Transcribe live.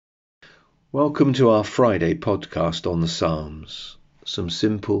Welcome to our Friday podcast on the Psalms, some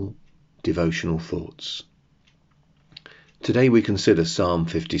simple devotional thoughts. Today we consider Psalm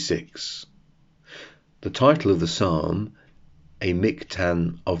 56. The title of the psalm, A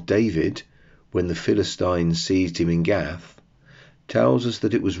Miktan of David, when the Philistines seized him in Gath, tells us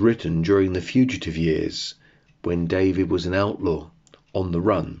that it was written during the fugitive years when David was an outlaw on the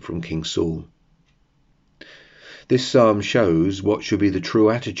run from King Saul. This psalm shows what should be the true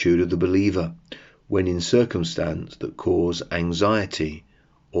attitude of the believer when in circumstances that cause anxiety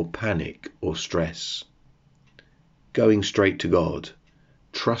or panic or stress. Going straight to God,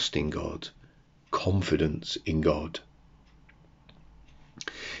 trusting God, confidence in God.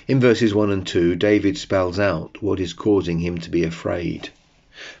 In verses 1 and 2, David spells out what is causing him to be afraid.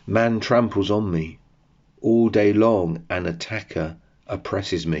 Man tramples on me. All day long an attacker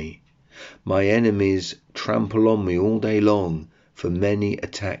oppresses me. My enemies trample on me all day long, for many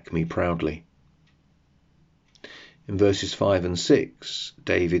attack me proudly. In verses 5 and 6,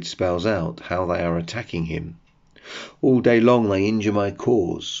 David spells out how they are attacking him. All day long they injure my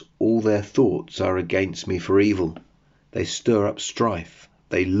cause. All their thoughts are against me for evil. They stir up strife.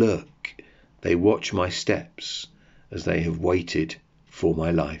 They lurk. They watch my steps as they have waited for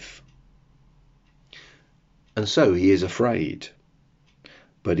my life. And so he is afraid.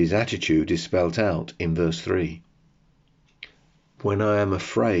 But his attitude is spelt out in verse 3. When I am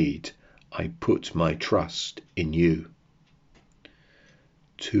afraid, I put my trust in you.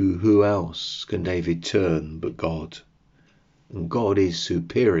 To who else can David turn but God? And God is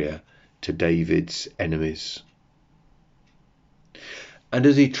superior to David's enemies. And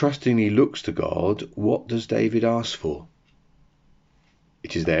as he trustingly looks to God, what does David ask for?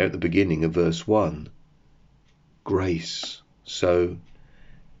 It is there at the beginning of verse 1. Grace. So,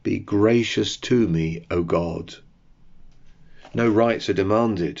 be gracious to me, O God. No rights are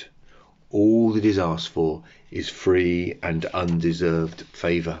demanded. All that is asked for is free and undeserved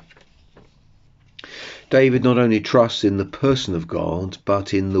favour. David not only trusts in the person of God,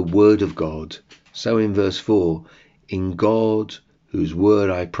 but in the word of God. So in verse 4, in God, whose word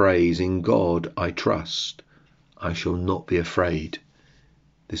I praise, in God I trust, I shall not be afraid.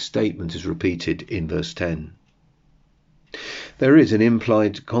 This statement is repeated in verse 10. There is an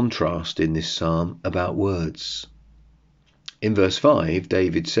implied contrast in this psalm about words. In verse 5,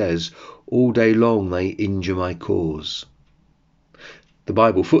 David says, all day long they injure my cause. The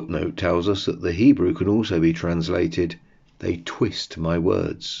Bible footnote tells us that the Hebrew can also be translated, they twist my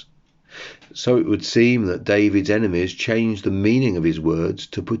words. So it would seem that David's enemies changed the meaning of his words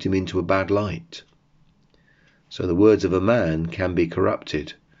to put him into a bad light. So the words of a man can be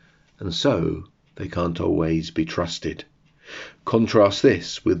corrupted, and so they can't always be trusted. Contrast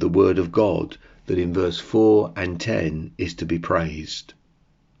this with the word of God that in verse 4 and 10 is to be praised.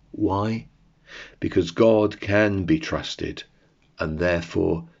 Why? Because God can be trusted, and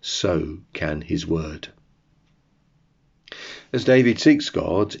therefore so can his word. As David seeks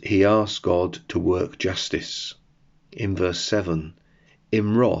God, he asks God to work justice. In verse 7,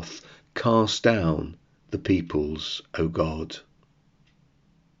 in wrath cast down the peoples, O God.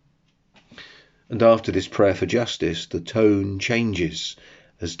 And after this prayer for justice, the tone changes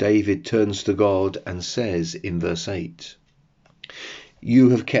as David turns to God and says in verse 8, you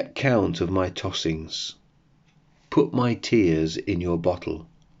have kept count of my tossings. Put my tears in your bottle.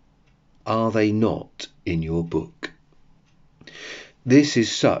 Are they not in your book? This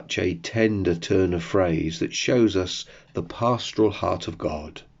is such a tender turn of phrase that shows us the pastoral heart of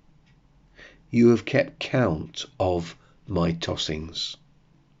God. You have kept count of my tossings.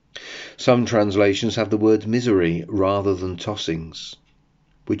 Some translations have the word misery rather than tossings.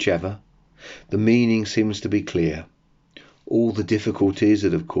 Whichever, the meaning seems to be clear. All the difficulties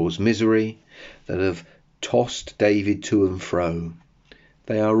that have caused misery, that have tossed David to and fro,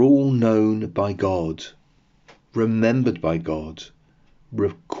 they are all known by God, remembered by God,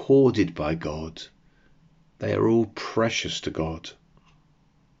 recorded by God. They are all precious to God.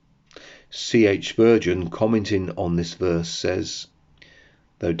 C.H. Spurgeon, commenting on this verse, says,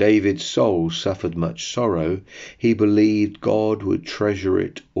 though David's soul suffered much sorrow, he believed God would treasure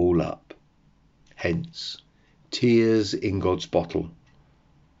it all up. Hence, tears in God's bottle,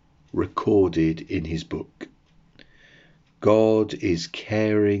 recorded in his book. God is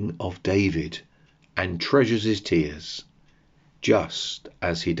caring of David and treasures his tears, just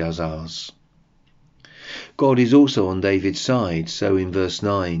as he does ours. God is also on David's side, so in verse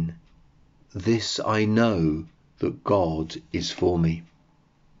 9, this I know that God is for me.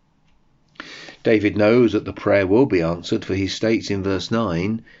 David knows that the prayer will be answered, for he states in verse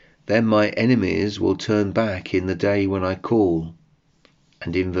 9, then my enemies will turn back in the day when I call.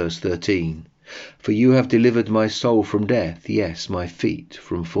 And in verse 13, for you have delivered my soul from death, yes, my feet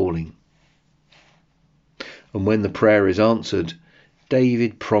from falling. And when the prayer is answered,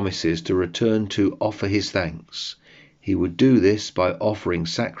 David promises to return to offer his thanks. He would do this by offering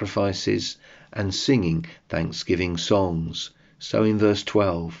sacrifices and singing thanksgiving songs. So in verse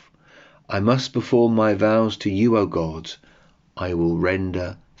 12, I must perform my vows to you, O God. I will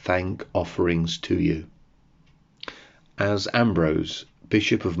render thank offerings to you. As Ambrose,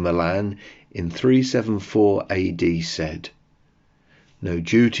 Bishop of Milan, in 374 AD said, no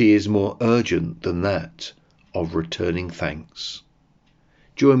duty is more urgent than that of returning thanks.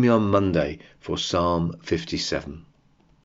 Join me on Monday for Psalm 57.